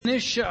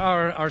finish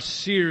our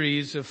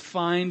series of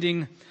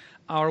finding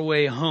our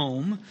way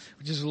home,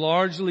 which has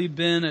largely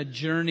been a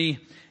journey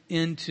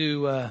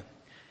into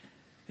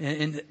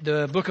in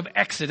the book of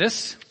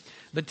Exodus.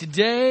 But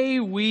today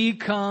we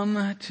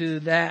come to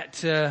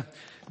that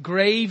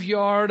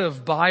graveyard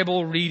of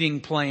Bible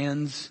reading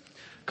plans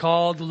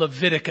called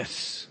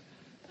Leviticus.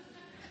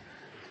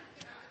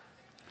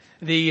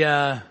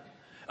 And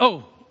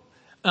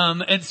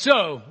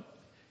so,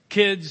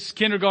 kids,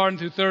 kindergarten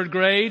through third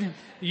grade,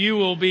 you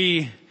will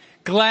be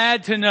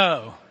glad to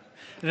know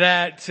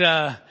that,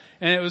 and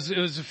it was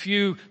a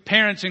few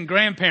parents and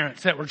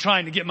grandparents that were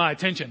trying to get my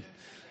attention.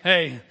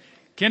 Hey,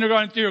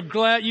 kindergarten through,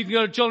 glad you can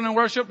go to children in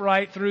worship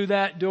right through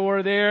that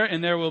door there,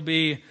 and there will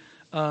be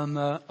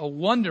a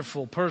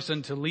wonderful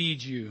person to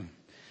lead you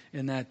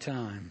in that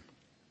time.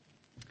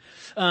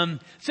 The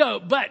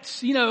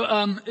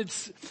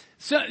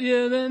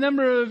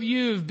number of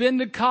you have been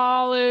to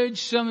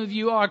college. Some of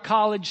you are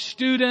college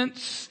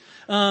students.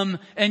 And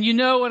you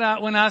know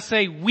when I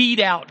say weed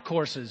out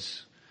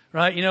courses,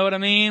 right? You know what I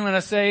mean when I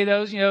say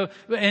those,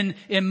 and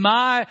in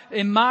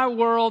my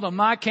world, on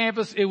my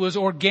campus, it was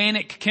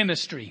organic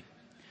chemistry.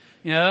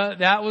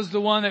 That was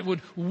the one that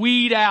would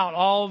weed out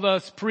all of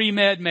us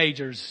pre-med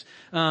majors.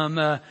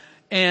 Well,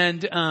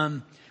 in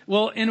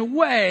a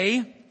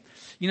way,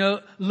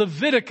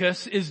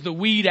 Leviticus is the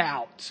weed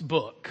out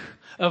book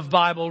of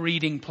Bible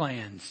reading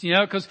plans,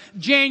 because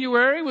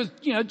January was,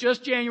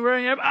 just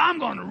January. I'm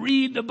going to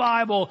read the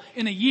Bible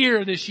in a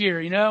year this year,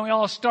 we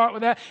all start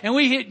with that. And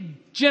we hit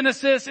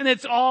Genesis, and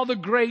it's all the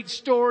great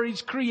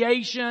stories,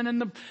 creation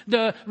and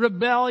the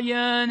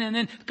rebellion, and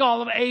then the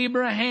call of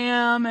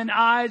Abraham and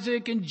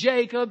Isaac and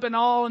Jacob and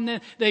all. And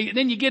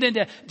then you get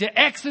into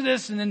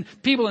Exodus, and then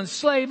people in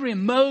slavery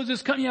and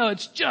Moses come,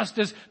 it's just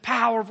this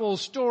powerful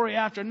story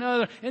after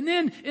another. And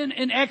then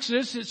in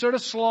Exodus, it sort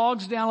of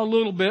slogs down a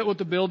little bit with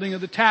the building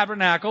of the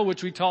tabernacle,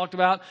 which we talked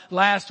about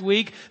last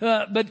week.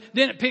 But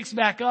then it picks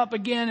back up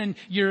again, and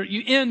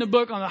you end the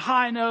book on the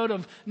high note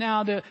of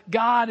now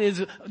God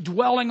is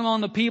dwelling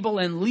among the people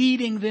and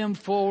leading them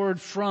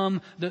forward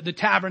from the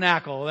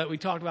tabernacle that we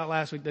talked about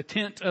last week, the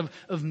tent of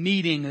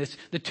meeting,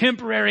 the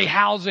temporary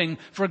housing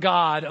for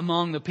God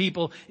among the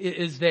people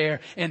is there.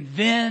 And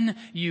then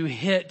you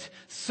hit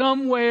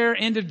somewhere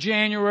end of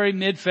January,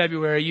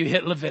 mid-February, you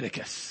hit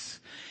Leviticus.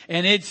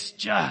 And it's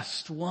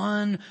just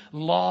one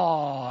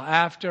law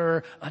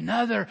after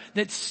another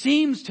that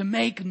seems to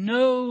make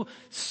no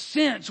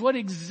sense. What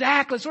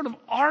exactly, sort of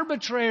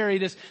arbitrary,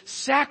 this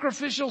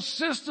sacrificial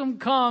system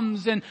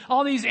comes and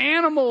all these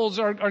animals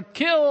are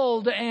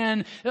killed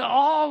and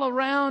all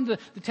around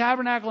the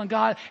tabernacle and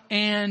God.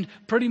 And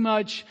pretty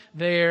much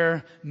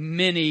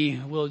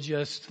many will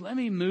just, let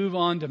me move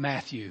on to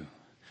Matthew,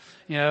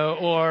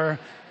 or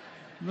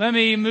let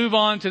me move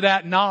on to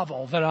that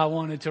novel that I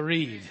wanted to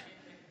read.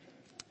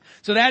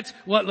 So that's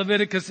what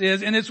Leviticus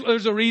is, and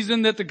there's a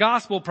reason that the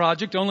Gospel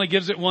Project only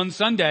gives it one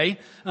Sunday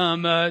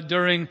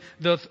during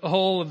the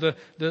whole of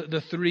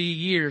the 3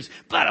 years.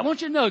 But I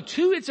want you to know,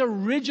 to its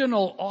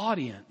original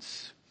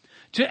audience,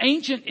 to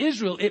ancient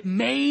Israel, it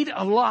made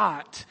a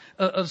lot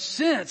of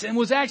sense and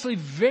was actually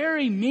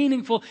very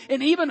meaningful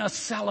and even a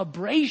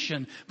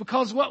celebration,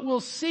 because what we'll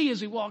see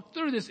as we walk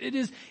through this, it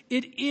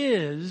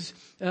is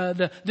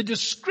the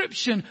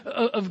description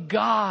of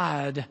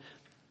God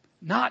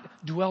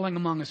not dwelling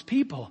among His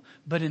people,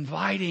 but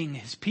inviting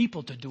His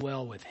people to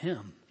dwell with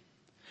Him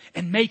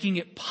and making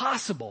it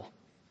possible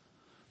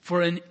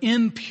for an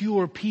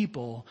impure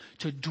people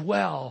to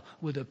dwell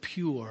with a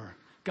pure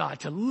God,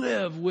 to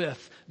live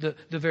with the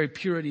very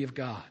purity of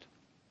God.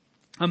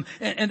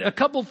 And a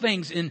couple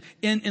things in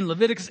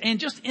Leviticus and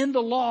just in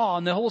the law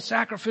and the whole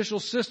sacrificial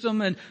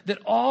system and that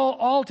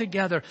all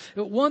together.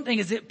 One thing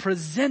is it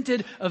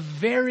presented a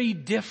very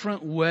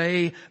different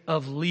way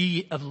of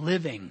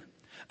living.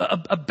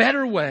 A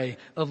better way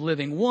of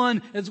living.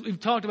 One, as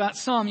we've talked about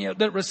some,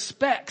 that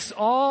respects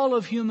all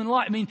of human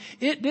life. I mean,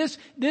 this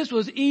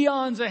was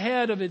eons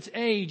ahead of its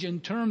age in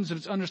terms of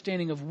its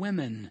understanding of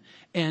women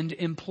and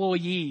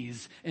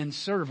employees and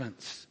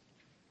servants,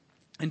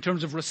 in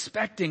terms of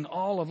respecting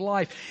all of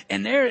life.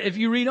 And there, if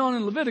you read on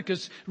in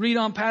Leviticus, read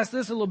on past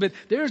this a little bit,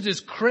 there's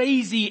this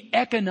crazy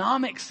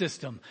economic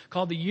system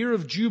called the Year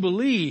of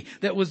Jubilee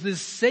that was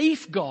this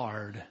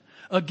safeguard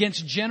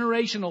against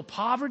generational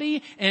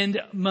poverty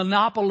and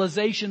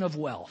monopolization of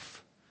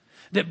wealth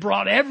that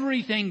brought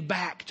everything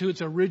back to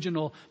its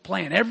original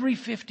plan every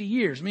 50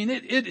 years. I mean,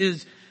 it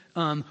is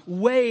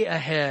way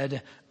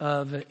ahead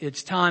of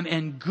its time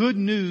and good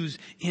news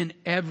in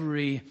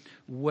every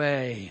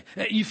way.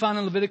 You find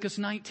in Leviticus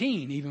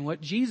 19 even what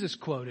Jesus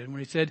quoted when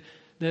He said,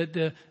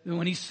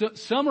 when He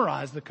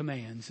summarized the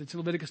commands, it's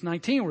Leviticus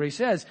 19 where He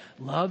says,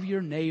 love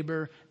your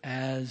neighbor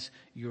as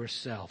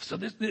yourself. So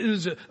this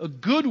is a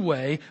good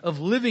way of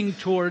living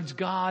towards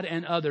God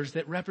and others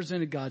that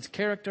represented God's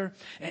character.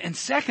 And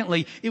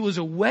secondly, it was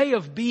a way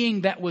of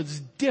being that was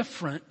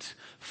different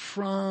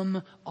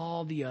from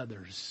all the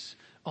others,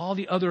 all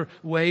the other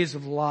ways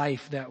of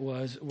life that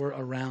were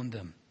around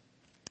them.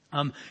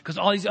 Because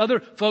all these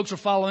other folks were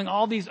following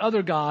all these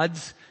other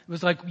gods. It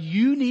was like,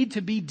 you need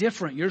to be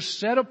different. You're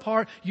set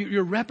apart.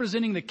 You're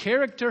representing the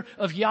character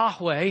of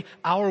Yahweh,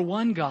 our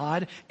one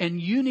God, and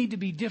you need to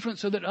be different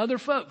so that other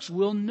folks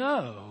will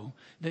know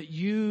that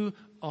you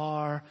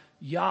are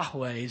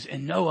Yahweh's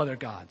and no other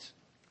gods.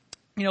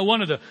 You know,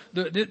 one of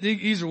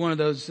these are one of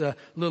those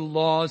little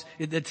laws.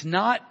 It's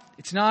not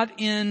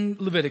in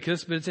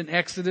Leviticus, but it's in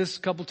Exodus a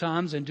couple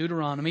times and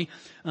Deuteronomy.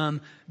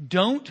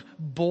 Don't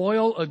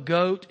boil a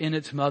goat in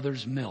its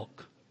mother's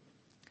milk.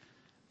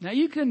 Now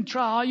you can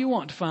try all you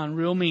want to find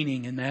real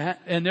meaning in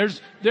that. And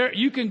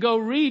you can go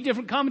read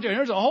different commentaries.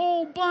 There's a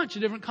whole bunch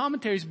of different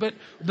commentaries. But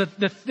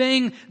the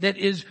thing that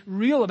is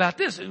real about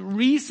this,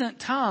 recent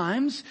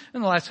times,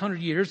 in the last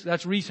 100 years,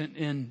 that's recent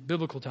in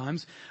biblical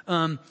times,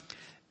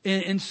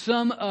 in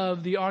some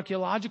of the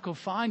archaeological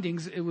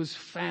findings, it was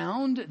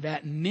found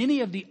that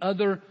many of the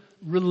other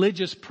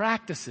religious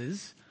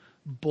practices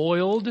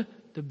boiled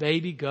the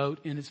baby goat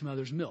in its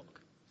mother's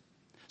milk.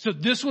 So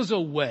this was a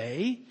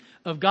way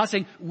of God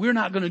saying, we're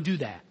not going to do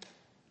that.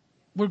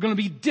 We're going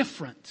to be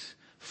different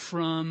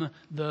from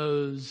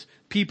those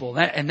people.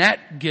 And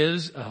that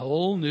gives a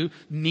whole new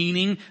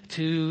meaning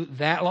to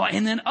that law.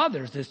 And then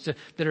others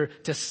that are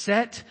to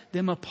set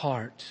them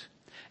apart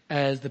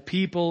as the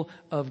people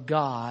of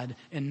God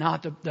and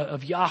not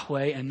of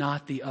Yahweh and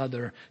not the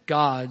other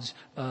gods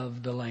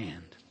of the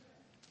land.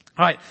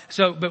 All right.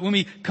 But when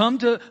we come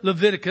to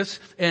Leviticus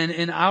and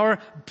in our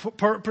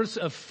purpose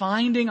of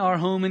finding our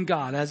home in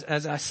God,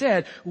 as I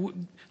said,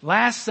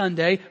 last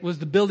Sunday was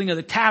the building of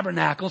the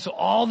tabernacle. So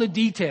all the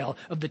detail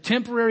of the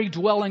temporary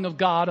dwelling of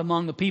God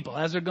among the people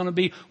as they're going to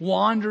be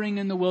wandering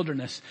in the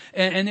wilderness.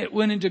 And it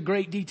went into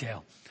great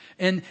detail.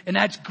 And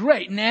that's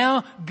great.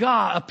 Now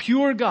God, a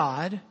pure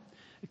God,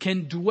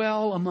 can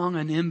dwell among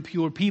an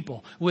impure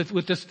people with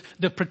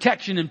the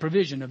protection and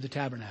provision of the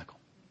tabernacle.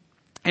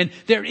 And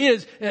there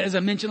is, as I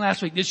mentioned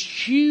last week, this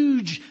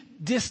huge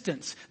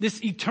distance,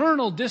 this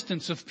eternal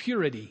distance of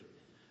purity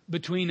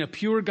between a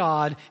pure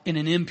God and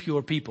an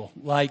impure people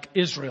like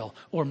Israel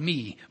or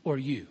me or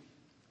you.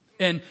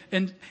 And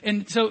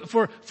so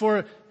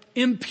for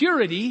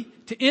impurity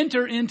to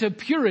enter into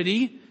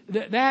purity,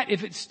 that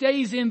if it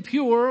stays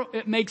impure,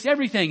 it makes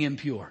everything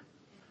impure.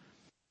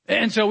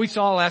 And so we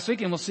saw last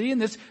week, and we'll see in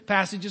this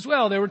passage as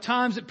well, there were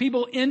times that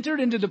people entered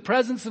into the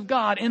presence of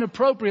God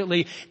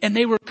inappropriately, and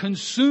they were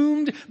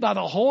consumed by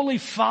the holy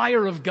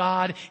fire of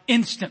God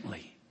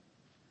instantly.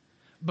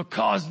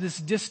 Because this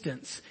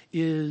distance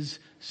is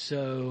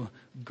so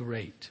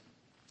great.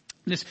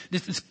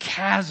 This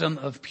chasm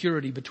of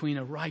purity between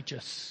a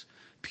righteous,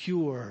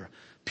 pure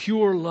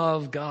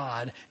love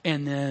God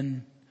and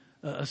then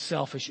a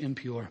selfish,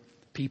 impure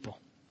people.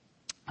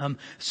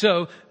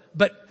 So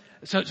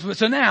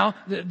now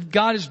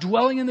God is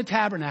dwelling in the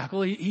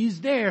tabernacle.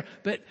 He's there,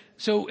 but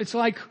so it's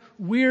like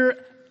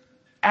we're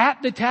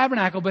at the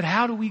tabernacle, but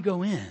how do we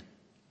go in?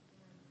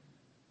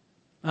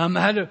 I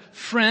had a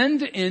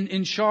friend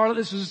in Charlotte,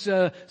 this was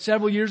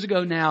several years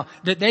ago now,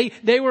 that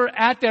they were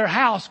at their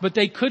house, but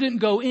they couldn't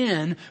go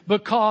in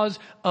because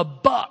a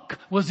buck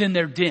was in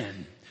their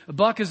den. A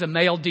buck is a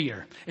male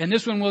deer, and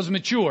this one was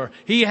mature.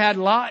 He had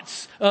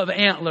lots of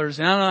antlers,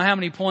 and I don't know how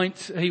many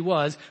points he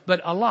was,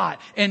 but a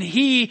lot. And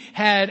he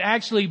had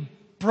actually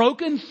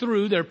broken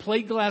through their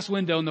plate glass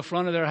window in the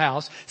front of their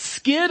house,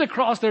 skid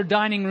across their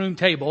dining room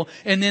table,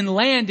 and then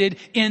landed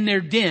in their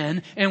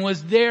den and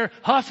was there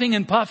huffing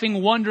and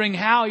puffing, wondering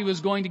how he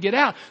was going to get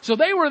out. So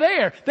they were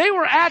there. They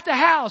were at the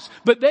house,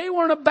 but they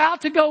weren't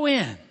about to go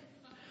in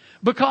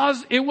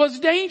because it was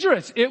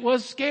dangerous. It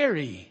was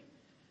scary.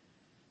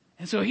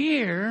 And so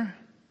here,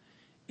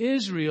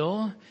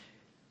 Israel,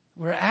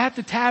 we're at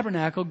the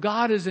tabernacle.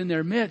 God is in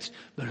their midst,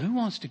 but who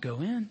wants to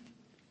go in?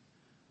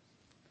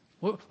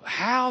 Well,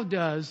 how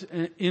does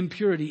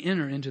impurity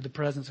enter into the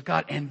presence of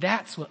God? And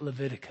that's what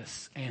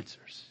Leviticus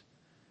answers.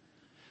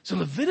 So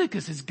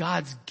Leviticus is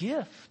God's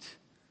gift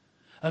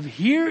of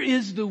here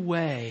is the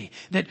way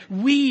that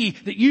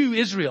you,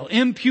 Israel,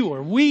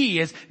 impure,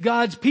 we as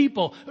God's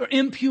people are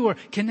impure,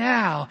 can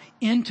now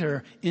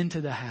enter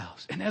into the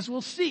house. And as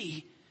we'll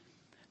see,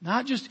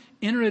 not just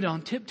enter it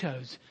on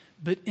tiptoes,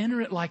 but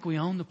enter it like we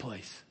own the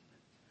place.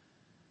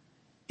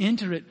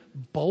 Enter it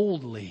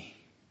boldly,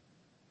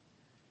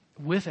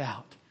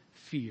 without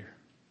fear.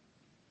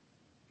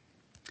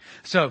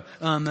 So,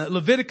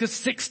 Leviticus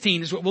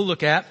 16 is what we'll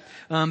look at.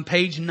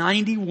 Page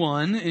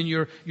 91 in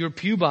your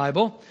Pew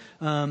Bible.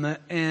 Let's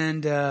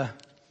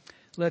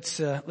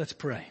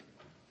pray.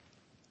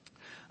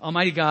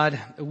 Almighty God,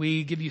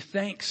 we give you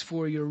thanks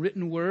for your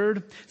written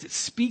word. It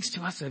speaks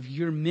to us of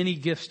your many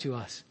gifts to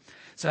us.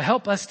 So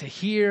help us to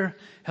hear,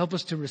 help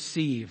us to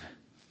receive,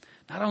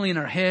 not only in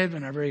our head, but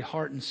in our very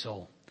heart and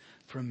soul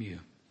from you.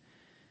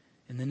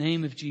 In the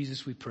name of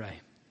Jesus we pray.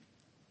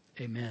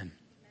 Amen.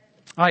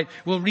 All right,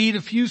 we'll read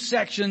a few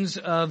sections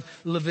of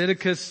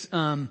Leviticus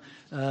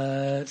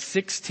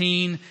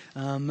 16,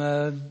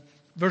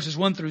 verses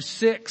 1 through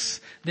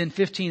 6, then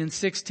 15 and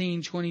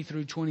 16, 20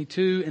 through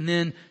 22, and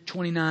then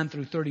 29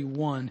 through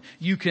 31.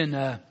 You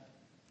can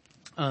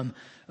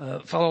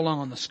Follow along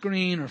on the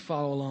screen or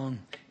follow along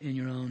in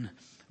your own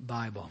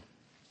Bible.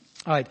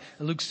 All right,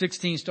 Luke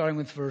 16, starting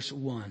with verse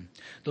 1.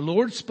 The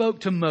Lord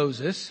spoke to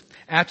Moses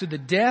after the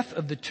death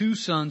of the two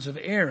sons of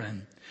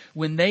Aaron,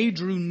 when they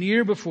drew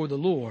near before the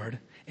Lord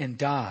and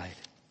died.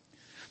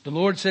 The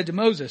Lord said to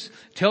Moses,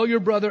 tell your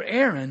brother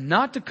Aaron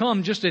not to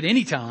come just at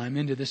any time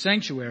into the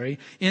sanctuary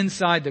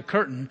inside the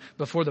curtain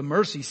before the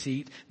mercy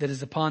seat that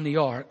is upon the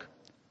ark,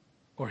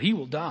 or he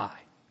will die.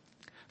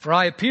 For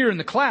I appear in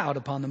the cloud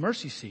upon the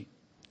mercy seat.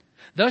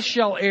 Thus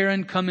shall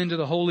Aaron come into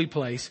the holy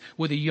place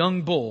with a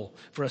young bull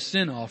for a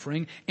sin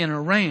offering and a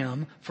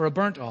ram for a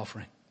burnt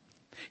offering.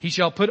 He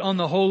shall put on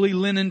the holy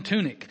linen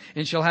tunic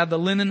and shall have the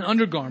linen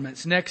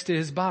undergarments next to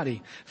his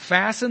body.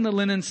 Fasten the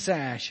linen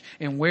sash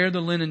and wear the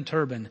linen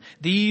turban.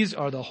 These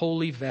are the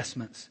holy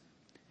vestments.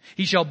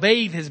 He shall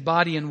bathe his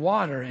body in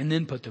water and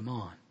then put them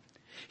on.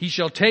 He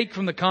shall take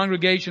from the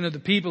congregation of the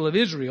people of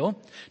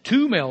Israel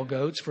 2 male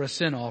goats for a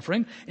sin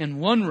offering and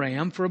 1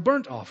 ram for a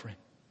burnt offering.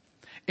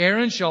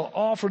 Aaron shall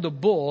offer the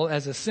bull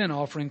as a sin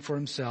offering for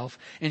himself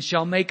and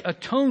shall make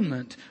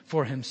atonement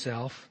for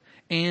himself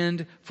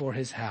and for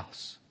his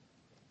house.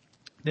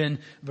 Then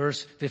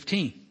verse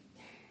 15.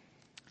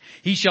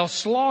 He shall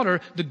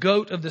slaughter the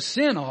goat of the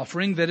sin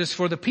offering that is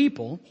for the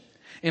people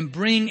and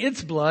bring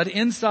its blood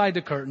inside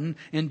the curtain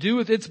and do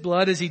with its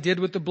blood as he did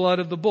with the blood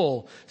of the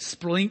bull,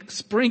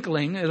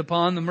 sprinkling it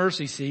upon the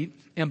mercy seat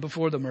and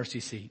before the mercy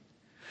seat.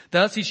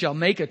 Thus he shall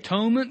make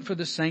atonement for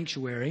the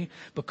sanctuary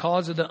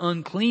because of the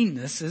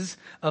uncleannesses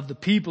of the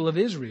people of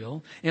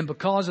Israel and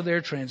because of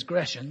their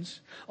transgressions,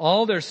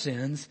 all their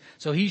sins.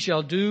 So he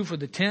shall do for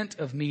the tent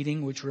of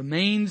meeting which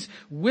remains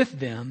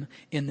with them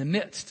in the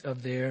midst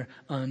of their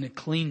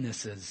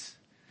uncleannesses.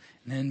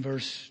 And then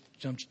verse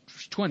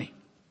 20.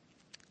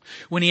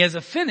 When he has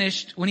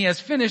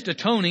finished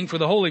atoning for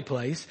the holy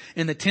place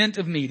and the tent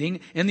of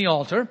meeting and the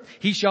altar,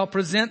 he shall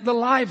present the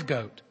live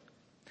goat.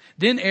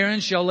 Then Aaron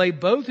shall lay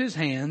both his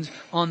hands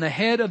on the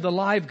head of the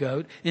live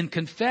goat and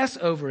confess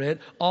over it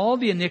all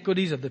the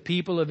iniquities of the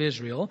people of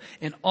Israel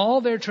and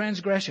all their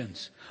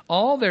transgressions,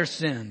 all their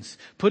sins,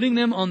 putting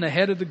them on the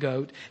head of the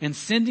goat and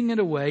sending it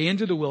away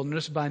into the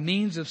wilderness by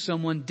means of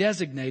someone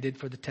designated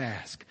for the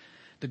task.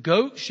 The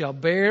goat shall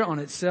bear on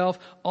itself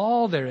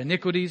all their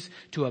iniquities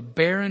to a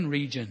barren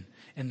region,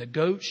 and the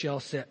goat shall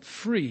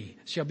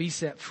be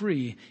set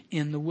free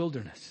in the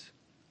wilderness.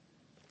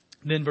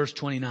 Then verse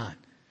 29.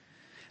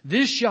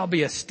 This shall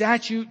be a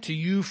statute to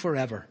you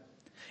forever.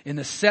 In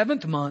the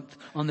 7th month,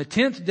 on the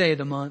 10th day of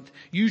the month,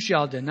 you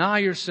shall deny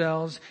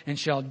yourselves and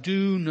shall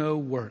do no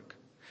work,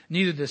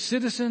 neither the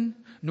citizen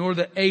nor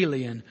the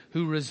alien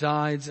who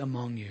resides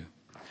among you.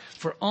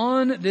 For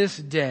on this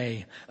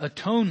day,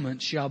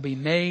 atonement shall be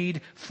made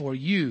for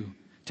you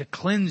to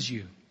cleanse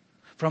you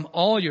from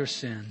all your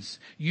sins.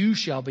 You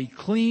shall be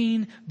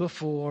clean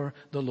before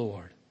the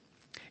Lord.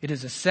 It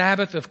is a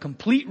Sabbath of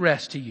complete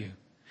rest to you,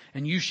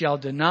 and you shall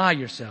deny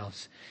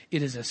yourselves.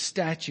 It is a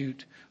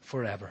statute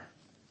forever.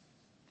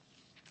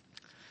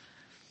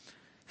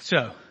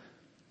 So,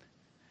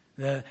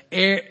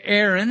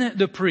 Aaron,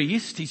 the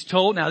priest, he's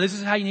told, now this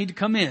is how you need to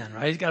come in,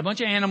 right? He's got a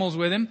bunch of animals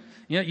with him.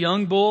 You know,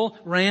 young bull,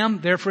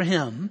 ram, they're for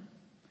him.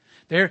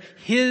 They're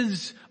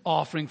his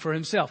offering for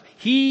himself.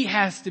 He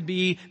has to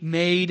be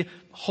made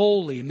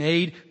holy,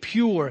 made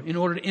pure in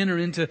order to enter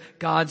into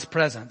God's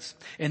presence.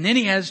 And then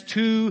he has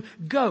 2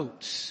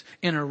 goats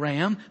and a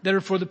ram that are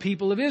for the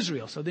people of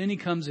Israel. So then he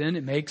comes in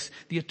and makes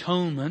the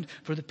atonement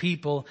for the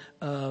people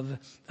of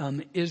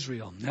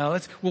Israel. Now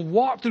we'll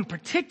walk through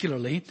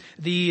particularly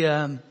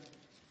the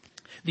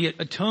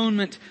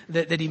atonement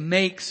that he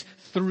makes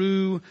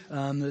through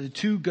the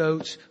 2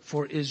 goats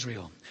for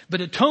Israel. But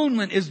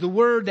atonement is the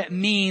word that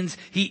means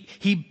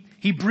he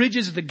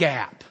bridges the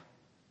gap.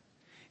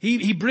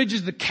 He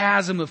bridges the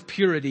chasm of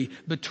purity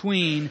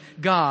between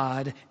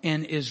God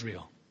and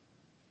Israel.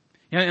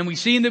 And we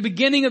see in the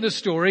beginning of the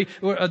story,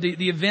 or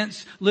the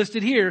events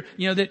listed here,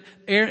 that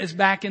Aaron is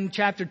back in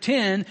chapter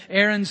 10,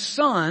 Aaron's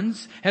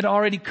sons had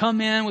already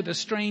come in with a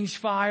strange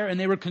fire and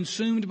they were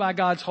consumed by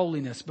God's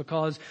holiness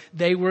because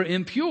they were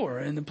impure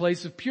in the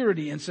place of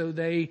purity, and so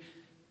they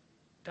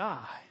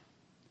die.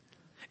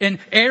 And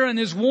Aaron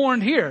is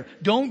warned here,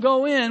 don't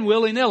go in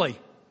willy-nilly.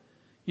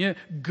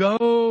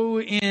 Go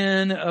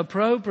in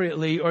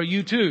appropriately, or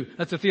you too.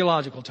 That's a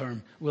theological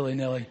term,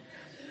 willy-nilly.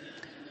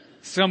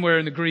 Somewhere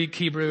in the Greek,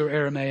 Hebrew, or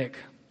Aramaic.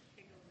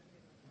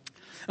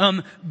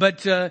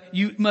 But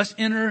you must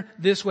enter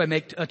this way.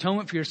 Make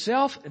atonement for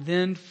yourself,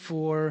 then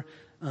for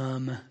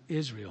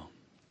Israel.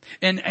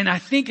 And I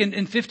think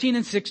in 15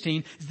 and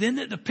 16, then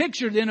the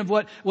picture then of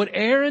what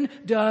Aaron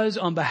does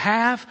on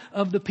behalf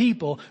of the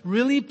people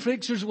really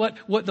pictures what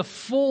the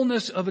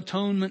fullness of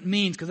atonement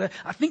means. Because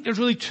I think there's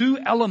really 2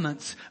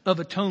 elements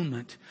of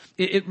atonement.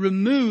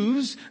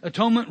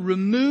 Atonement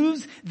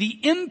removes the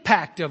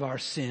impact of our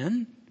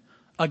sin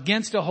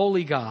against a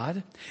holy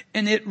God,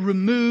 and it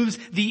removes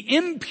the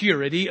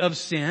impurity of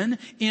sin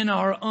in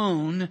our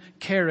own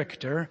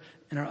character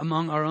and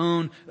among our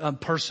own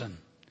person.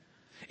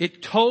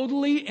 It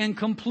totally and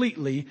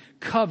completely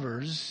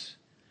covers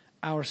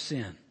our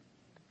sin.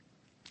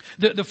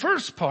 The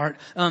first part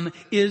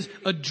is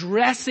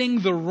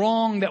addressing the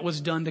wrong that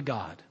was done to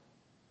God.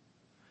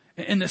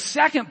 And the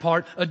second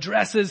part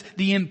addresses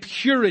the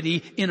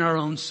impurity in our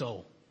own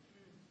soul.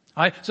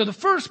 All right. So the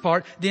first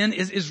part then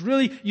is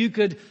really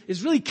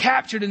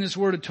captured in this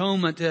word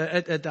atonement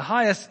at the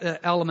highest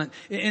element,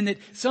 in that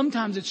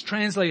sometimes it's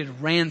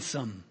translated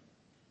ransom.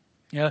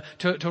 Yeah,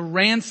 to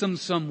ransom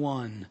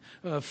someone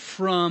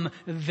from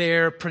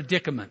their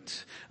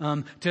predicament,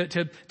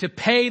 to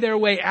pay their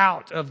way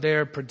out of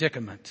their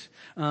predicament.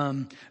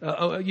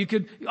 You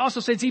could also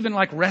say it's even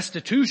like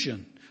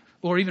restitution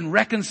or even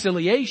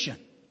reconciliation.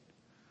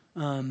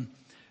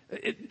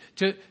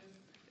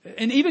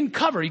 And even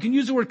cover. You can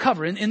use the word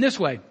cover in this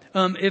way.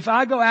 If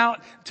I go out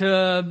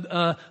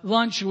to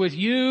lunch with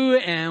you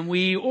and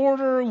we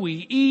order,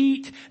 we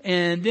eat,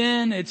 and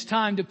then it's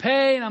time to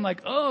pay, and I'm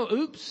like, oh,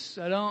 oops,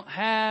 I don't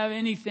have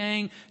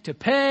anything to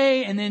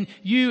pay. And then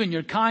you in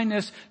your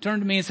kindness turn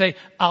to me and say,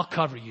 I'll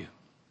cover you.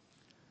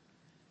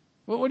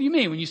 Well, what do you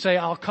mean when you say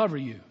I'll cover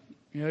you?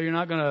 You know, you're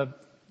not going to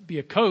be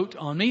a coat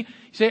on me.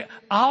 You say,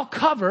 I'll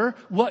cover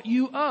what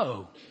you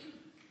owe.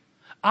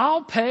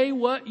 I'll pay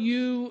what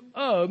you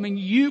owe. I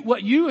mean,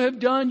 what you have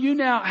done, you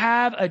now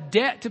have a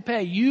debt to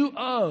pay. You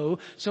owe,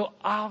 so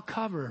I'll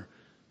cover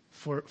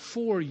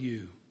for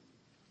you.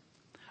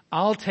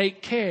 I'll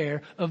take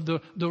care of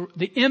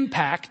the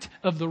impact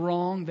of the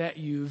wrong that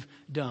you've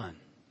done.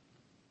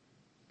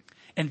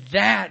 And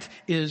that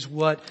is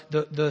what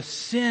the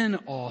sin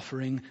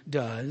offering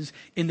does,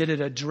 in that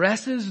it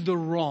addresses the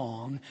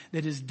wrong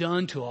that is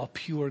done to a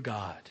pure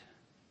God.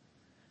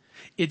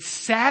 It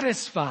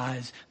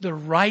satisfies the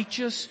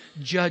righteous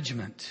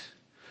judgment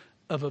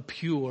of a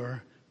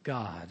pure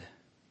God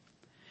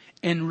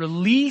and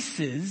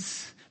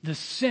releases the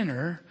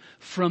sinner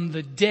from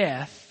the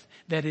death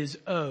that is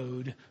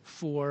owed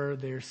for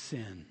their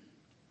sin.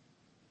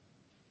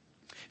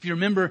 If you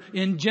remember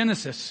in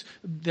Genesis,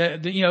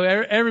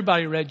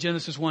 everybody read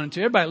Genesis 1 and 2.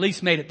 Everybody at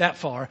least made it that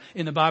far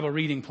in the Bible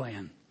reading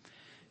plan.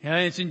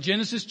 It's in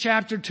Genesis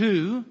chapter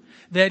 2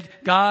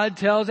 that God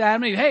tells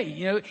Adam and Eve,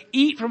 hey,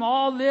 eat from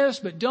all this,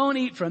 but don't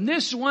eat from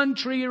this one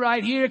tree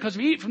right here, because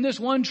if you eat from this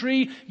one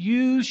tree,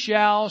 you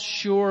shall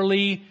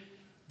surely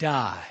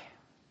die.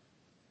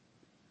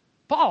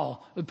 The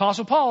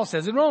Apostle Paul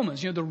says in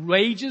Romans, the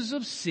wages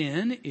of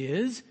sin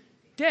is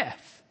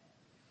death.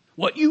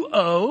 What you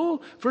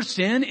owe for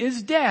sin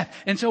is death.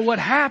 And so what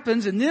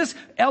happens in this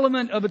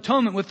element of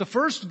atonement with the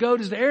first goat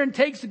is that Aaron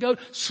takes the goat,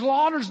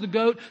 slaughters the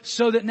goat,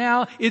 so that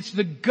now it's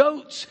the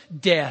goat's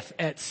death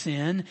at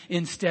sin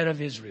instead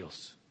of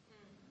Israel's.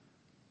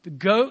 The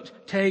goat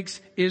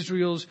takes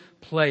Israel's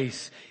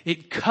place.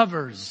 It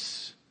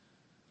covers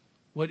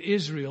what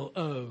Israel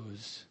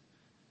owes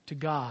to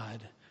God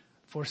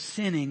for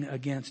sinning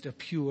against a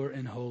pure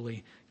and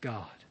holy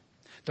God.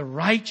 The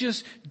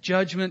righteous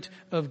judgment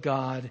of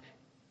God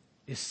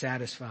is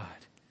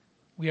satisfied.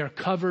 We are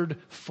covered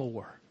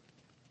for.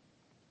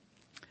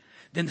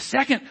 Then the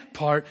second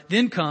part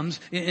then comes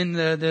in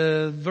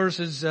the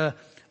verses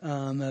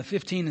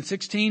 15 and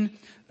 16.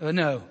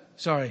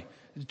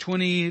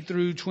 20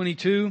 through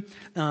 22,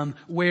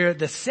 where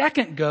the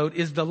second goat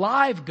is the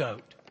live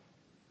goat.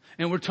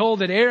 And we're told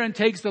that Aaron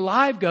takes the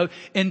live goat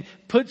and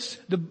puts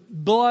the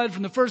blood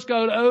from the first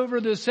goat over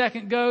the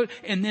second goat,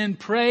 and then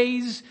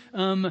prays,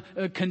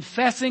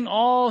 confessing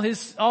all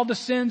the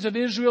sins of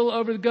Israel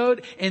over the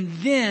goat, and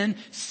then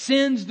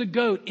sends the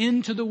goat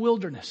into the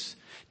wilderness,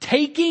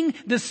 taking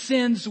the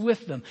sins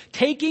with them,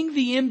 taking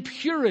the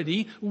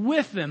impurity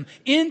with them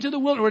into the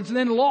wilderness, where it's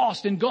then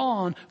lost and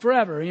gone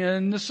forever.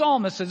 And the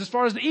psalmist says, as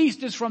far as the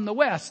east is from the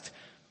west.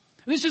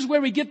 This is where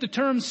we get the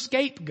term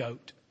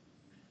scapegoat.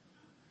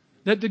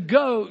 That the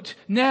goat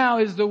now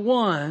is the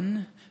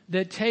one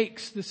that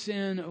takes the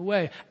sin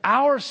away.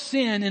 Our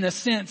sin, in a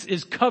sense,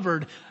 is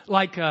covered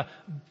like a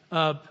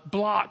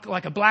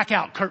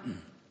blackout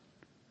curtain.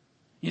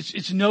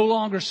 It's no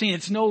longer seen.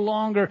 It's no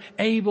longer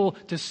able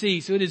to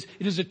see. So it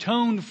is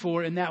atoned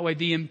for in that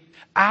way.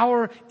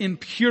 Our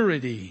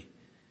impurity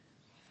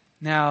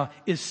now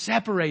is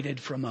separated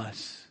from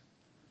us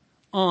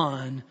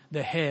on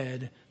the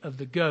head of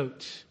the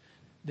goat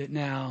that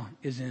now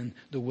is in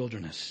the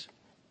wilderness.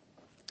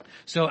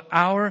 So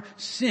our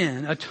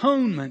sin,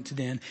 atonement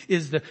then,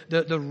 is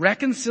the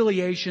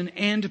reconciliation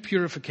and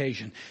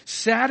purification.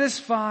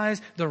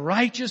 Satisfies the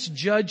righteous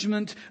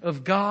judgment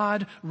of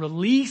God,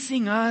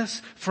 releasing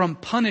us from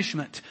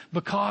punishment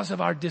because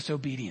of our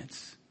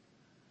disobedience.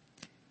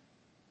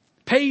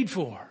 Paid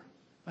for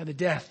by the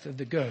death of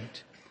the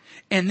goat.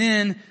 And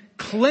then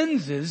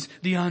cleanses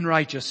the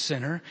unrighteous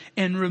sinner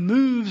and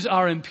removes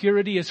our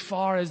impurity as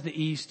far as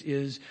the east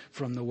is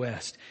from the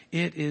west.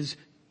 It is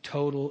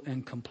total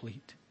and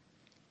complete.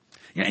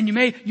 And you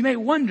may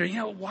wonder,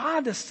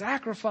 why the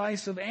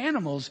sacrifice of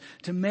animals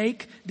to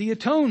make the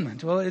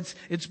atonement? Well,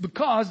 it's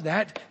because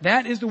that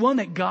is the one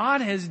that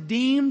God has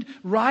deemed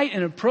right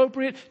and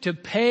appropriate to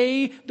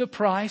pay the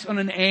price on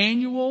an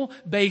annual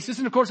basis.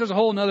 And of course, there's a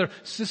whole other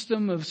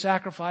system of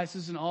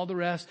sacrifices and all the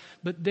rest.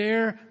 But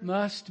there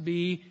must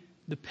be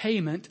the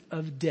payment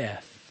of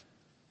death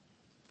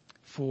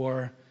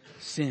for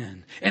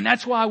sin. And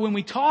that's why when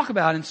we talk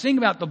about and sing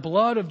about the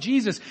blood of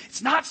Jesus,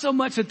 it's not so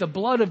much that the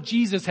blood of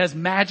Jesus has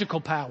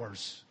magical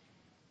powers.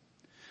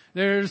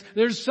 There's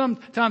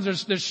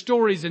sometimes there's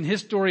stories in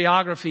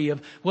historiography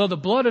of, well, the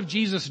blood of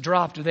Jesus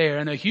dropped there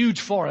and a huge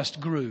forest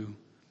grew.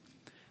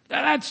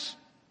 That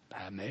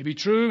may be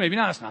true, maybe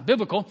not. It's not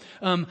biblical.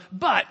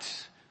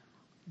 But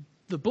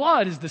the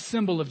blood is the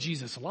symbol of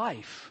Jesus'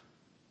 life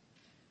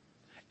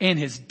and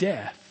his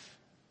death.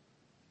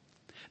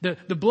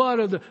 The blood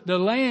of the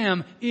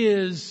lamb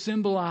is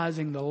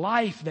symbolizing the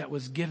life that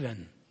was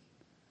given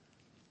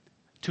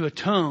to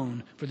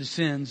atone for the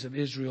sins of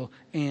Israel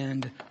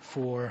and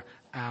for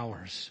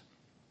ours.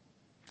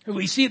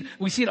 We see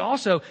it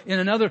also in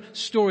another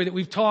story that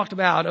we've talked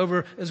about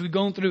over as we've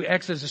gone through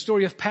Exodus, the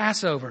story of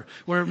Passover,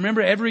 where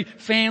remember every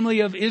family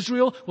of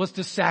Israel was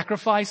to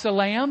sacrifice a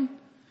lamb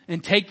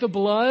and take the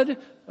blood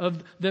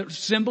of the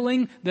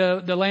symboling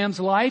the lamb's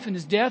life and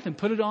his death and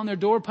put it on their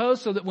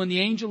doorpost so that when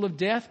the angel of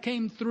death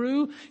came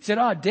through, he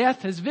said,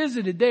 death has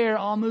visited there.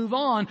 I'll move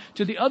on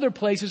to the other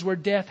places where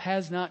death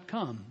has not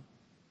come.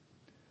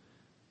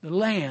 The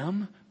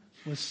lamb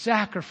was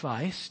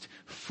sacrificed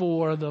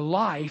for the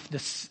life, the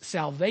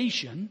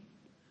salvation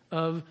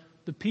of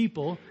the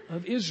people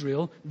of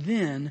Israel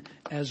then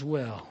as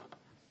well.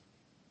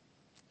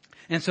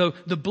 And so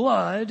the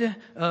blood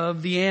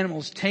of the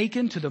animals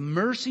taken to the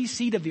mercy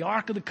seat of the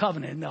Ark of the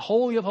Covenant in the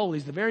Holy of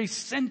Holies, the very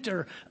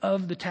center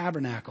of the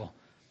tabernacle.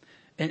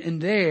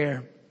 And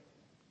there,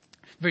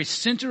 very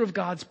center of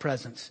God's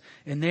presence,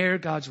 and there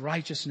God's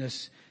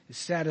righteousness is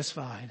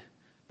satisfied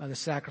by the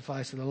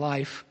sacrifice of the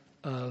life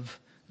of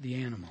the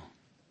animal.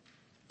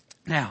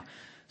 Now,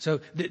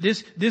 so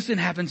this then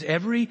happens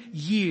every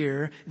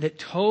year that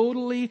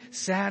totally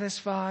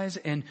satisfies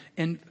and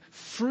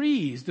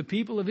frees the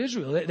people of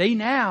Israel. They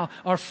now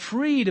are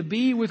free to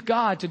be with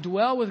God, to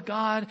dwell with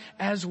God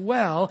as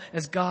well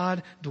as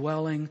God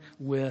dwelling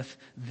with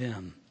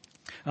them.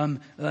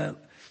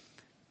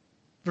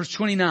 Verse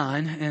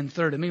 29 and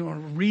 30. I mean, we'll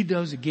read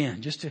those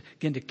again, just to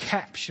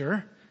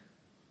capture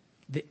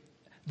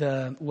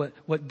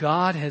what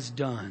God has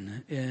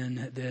done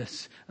in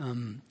this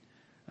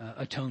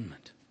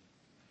atonement.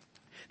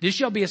 This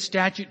shall be a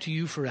statute to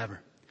you forever.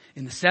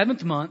 In the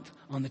 7th month,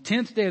 on the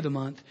 10th day of the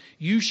month,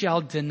 you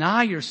shall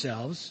deny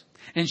yourselves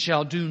and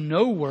shall do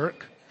no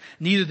work,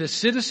 neither the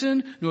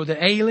citizen nor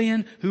the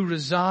alien who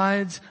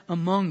resides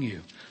among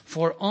you.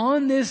 For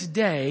on this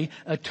day,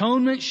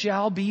 atonement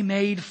shall be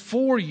made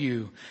for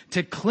you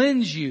to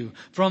cleanse you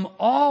from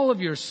all of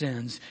your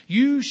sins.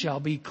 You shall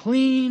be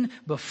clean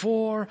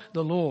before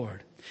the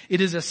Lord.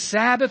 It is a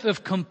Sabbath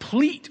of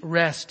complete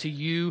rest to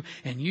you,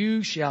 and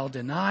you shall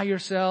deny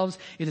yourselves.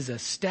 It is a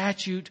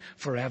statute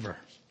forever.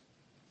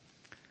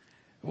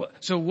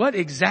 So what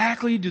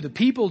exactly do the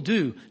people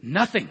do?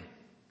 Nothing. I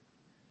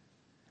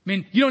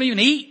mean, you don't even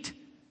eat.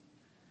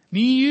 I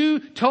mean, you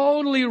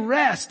totally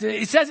rest.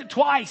 It says it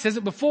twice. It says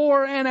it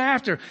before and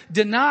after.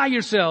 Deny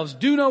yourselves.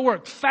 Do no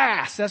work.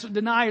 Fast. That's what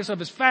deny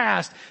yourself is.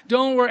 Fast.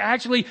 Don't work.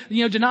 Actually,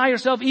 deny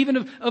yourself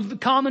even of the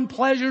common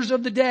pleasures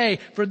of the day.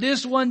 For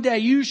this one day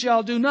you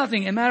shall do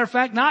nothing. And matter of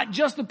fact, not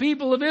just the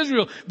people of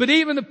Israel, but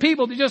even the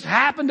people that just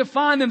happen to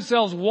find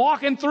themselves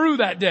walking through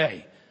that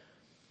day.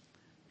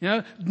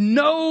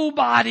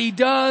 Nobody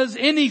does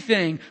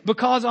anything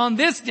because on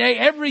this day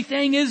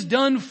everything is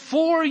done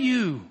for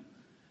you.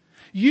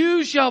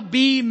 You shall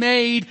be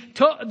made,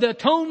 the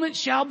atonement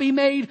shall be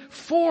made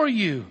for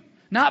you,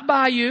 not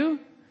by you.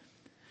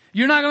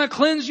 You're not going to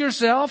cleanse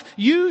yourself.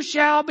 You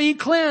shall be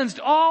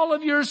cleansed. All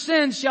of your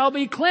sins shall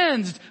be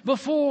cleansed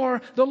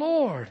before the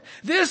Lord.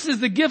 This is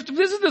the gift.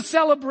 This is the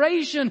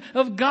celebration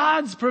of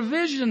God's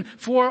provision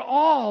for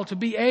all to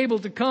be able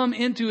to come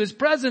into His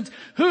presence,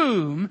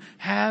 whom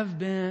had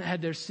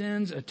their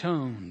sins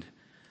atoned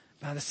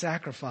by the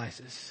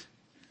sacrifices.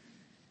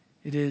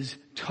 It is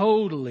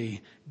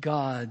totally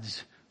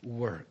God's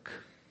work.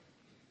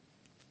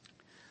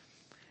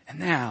 And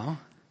now,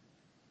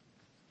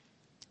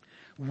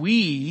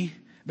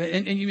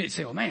 and you may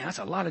say, well, man, that's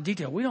a lot of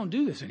detail. We don't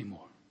do this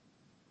anymore.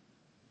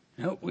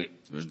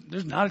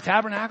 There's not a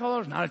tabernacle.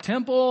 There's not a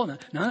temple.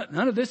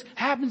 None of this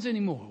happens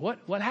anymore.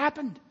 What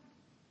happened?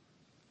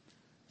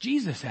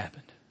 Jesus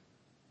happened.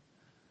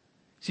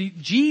 See,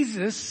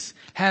 Jesus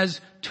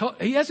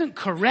he hasn't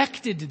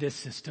corrected this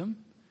system.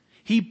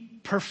 He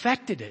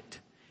perfected it.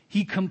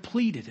 He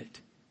completed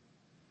it.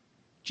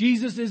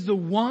 Jesus is the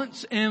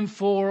once and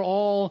for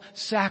all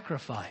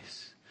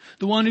sacrifice.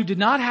 The one who did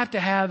not have to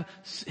have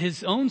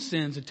his own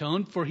sins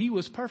atoned, for he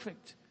was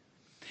perfect.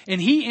 And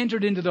he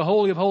entered into the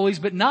Holy of Holies,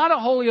 but not a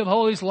Holy of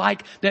Holies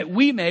like that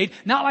we made,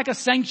 not like a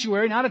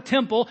sanctuary, not a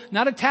temple,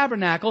 not a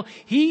tabernacle.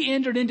 He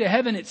entered into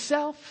heaven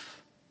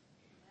itself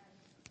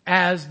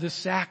as the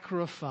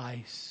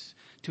sacrifice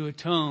to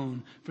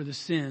atone for the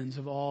sins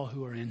of all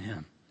who are in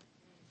him.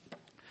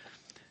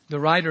 The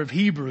writer of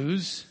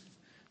Hebrews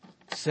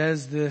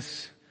says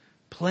this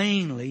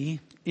plainly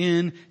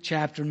in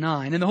chapter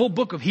 9. And the whole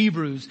book of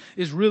Hebrews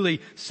is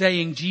really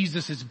saying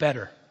Jesus is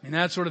better. And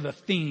that's sort of the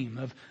theme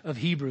of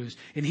Hebrews.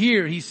 And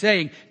here he's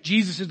saying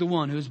Jesus is the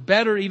one who is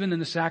better even than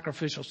the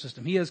sacrificial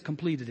system. He has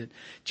completed it.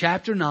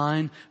 Chapter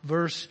 9,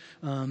 verse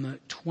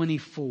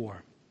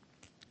 24.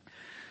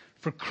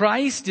 For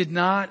Christ did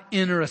not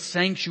enter a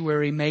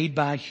sanctuary made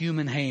by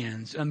human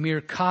hands, a mere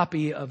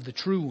copy of the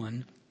true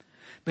one,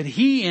 but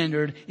he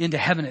entered into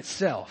heaven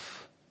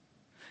itself,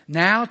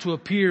 now to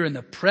appear in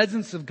the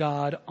presence of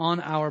God on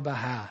our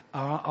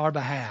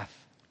behalf.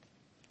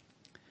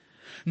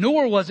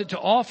 Nor was it to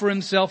offer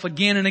himself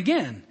again and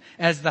again,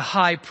 as the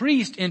high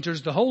priest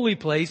enters the holy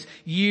place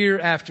year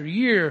after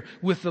year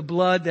with the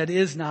blood that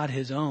is not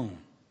his own.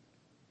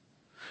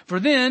 For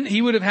then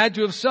he would have had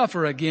to have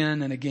suffered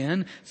again and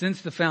again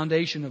since the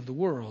foundation of the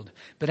world.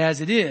 But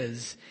as it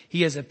is,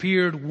 he has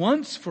appeared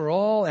once for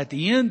all at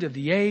the end of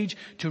the age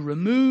to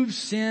remove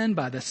sin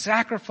by the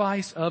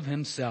sacrifice of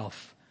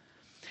himself.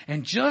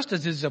 And just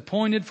as it is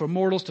appointed for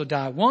mortals to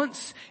die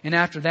once, and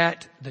after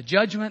that the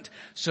judgment,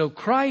 so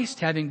Christ,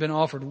 having been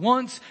offered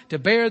once to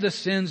bear the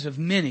sins of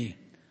many,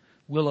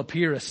 will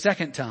appear a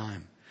second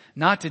time,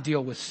 not to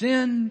deal with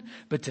sin,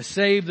 but to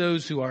save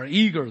those who are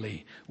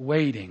eagerly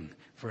waiting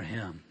for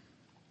him.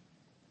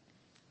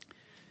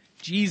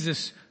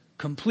 Jesus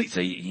completes.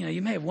 So,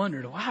 you may have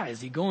wondered, why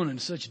is he going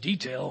into such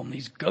detail on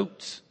these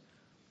goats?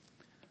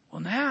 Well,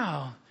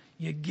 now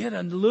you get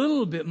a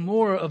little bit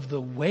more of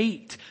the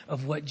weight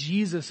of what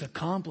Jesus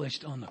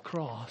accomplished on the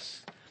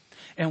cross.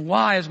 And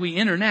why, as we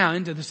enter now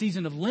into the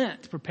season of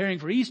Lent, preparing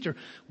for Easter,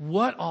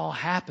 what all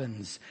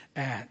happens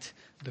at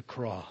the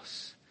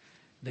cross.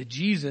 That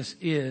Jesus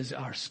is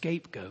our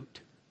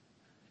scapegoat.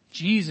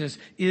 Jesus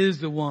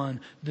is the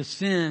one, the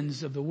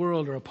sins of the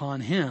world are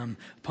upon him,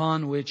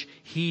 upon which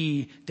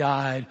he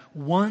died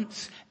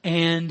once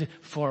and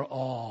for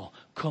all,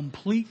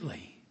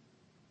 completely.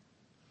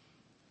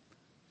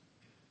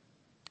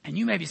 And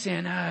you may be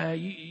saying,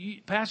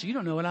 Pastor, you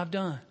don't know what I've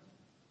done.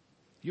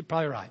 You're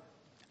probably right.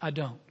 I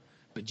don't.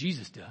 But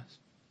Jesus does.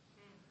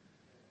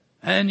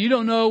 And you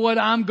don't know what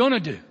I'm going to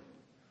do.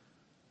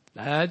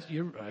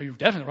 You're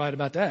definitely right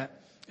about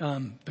that.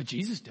 But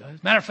Jesus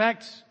does. Matter of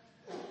fact,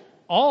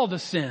 all the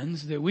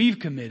sins that we've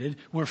committed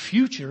were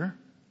future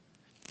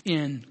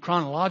in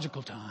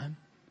chronological time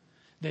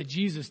that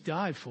Jesus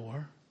died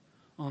for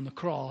on the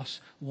cross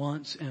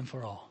once and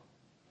for all.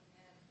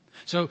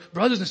 So,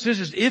 brothers and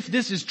sisters, if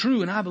this is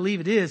true, and I believe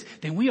it is,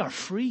 then we are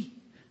free.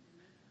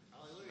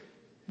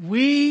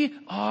 We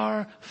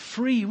are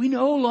free. We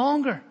no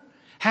longer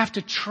have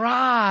to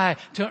try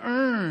to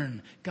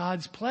earn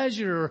God's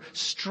pleasure or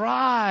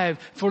strive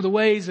for the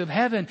ways of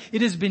heaven.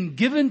 It has been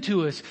given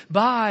to us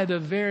by the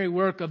very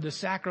work of the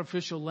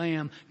sacrificial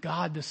Lamb,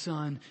 God the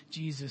Son,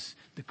 Jesus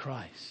the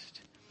Christ.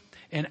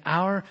 And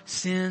our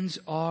sins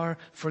are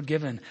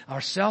forgiven.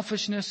 Our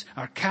selfishness,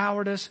 our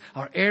cowardice,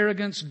 our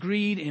arrogance,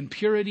 greed,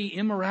 impurity,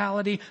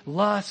 immorality,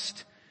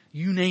 lust,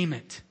 you name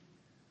it.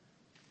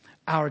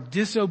 Our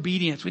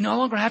disobedience. We no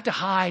longer have to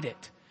hide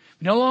it.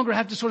 We no longer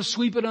have to sort of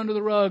sweep it under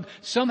the rug,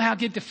 somehow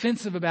get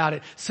defensive about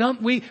it.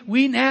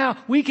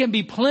 We can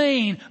be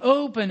plain,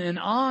 open, and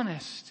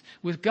honest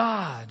with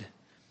God,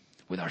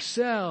 with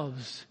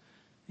ourselves,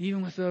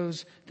 even with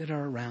those that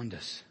are around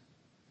us.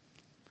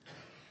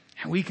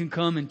 And we can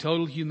come in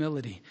total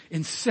humility,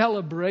 in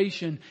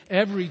celebration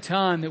every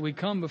time that we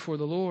come before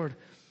the Lord.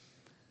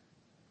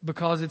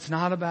 Because it's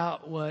not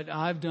about what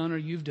I've done or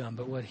you've done,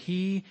 but what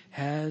he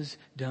has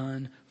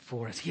done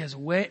for us. He has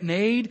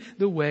made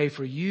the way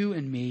for you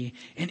and me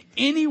and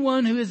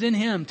anyone who is in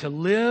him to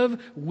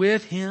live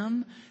with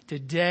him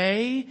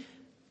today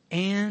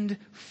and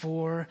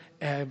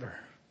forever.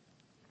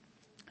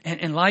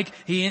 And like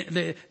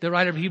the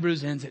writer of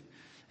Hebrews ends it.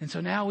 And so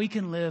now we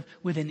can live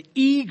with an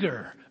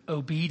eager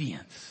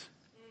obedience.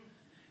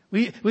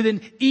 With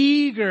an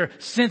eager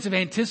sense of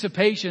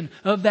anticipation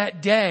of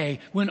that day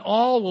when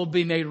all will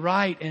be made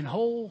right and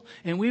whole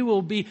and we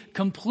will be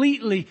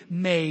completely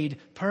made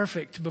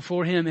perfect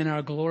before him in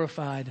our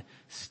glorified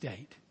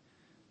state.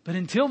 But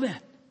until then,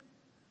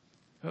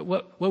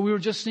 what we were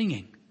just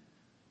singing,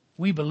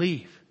 we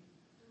believe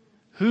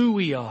who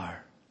we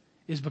are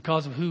is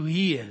because of who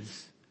he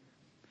is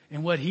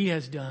and what he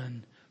has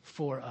done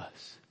for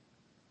us.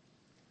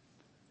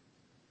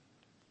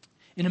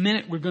 In a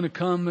minute, we're going to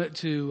come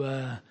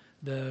to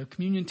the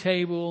communion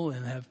table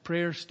and have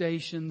prayer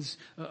stations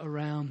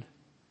around.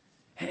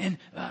 And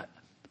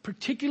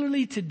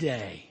particularly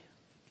today,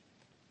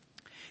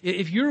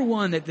 if you're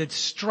one that's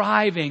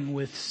striving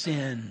with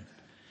sin,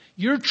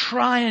 you're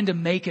trying to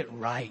make it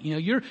right.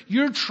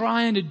 You're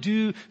trying to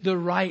do the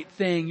right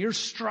thing. You're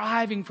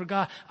striving for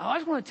God. I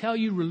just want to tell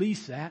you,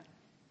 release that.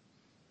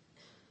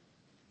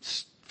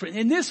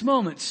 In this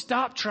moment,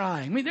 stop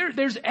trying. I mean,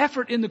 there's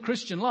effort in the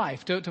Christian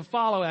life to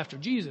follow after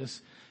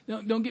Jesus.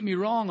 Don't get me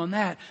wrong on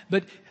that.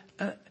 But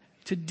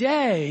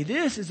today,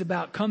 this is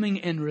about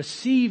coming and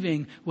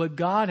receiving what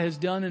God has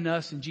done in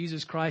us in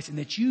Jesus Christ, and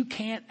that you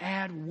can't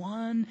add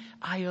one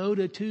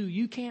iota to.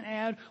 You can't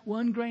add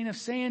one grain of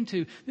sand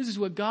to. This is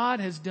what God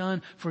has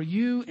done for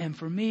you and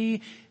for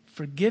me,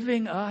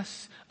 forgiving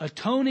us,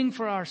 atoning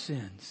for our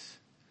sins,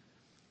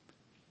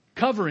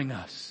 covering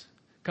us,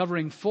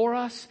 covering for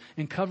us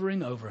and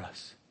covering over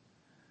us,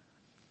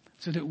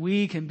 so that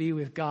we can be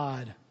with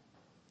God,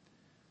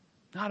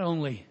 not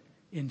only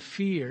in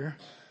fear,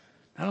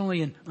 not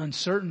only in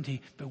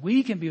uncertainty, but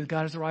we can be with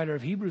God, as the writer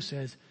of Hebrews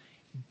says,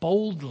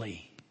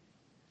 boldly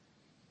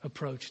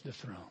approach the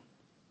throne.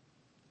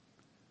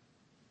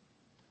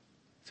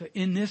 So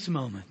in this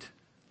moment,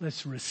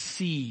 let's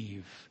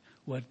receive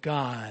what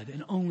God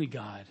and only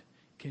God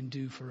can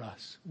do for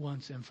us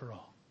once and for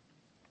all.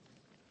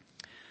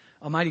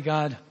 Almighty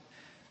God,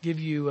 give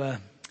you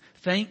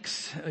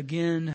thanks again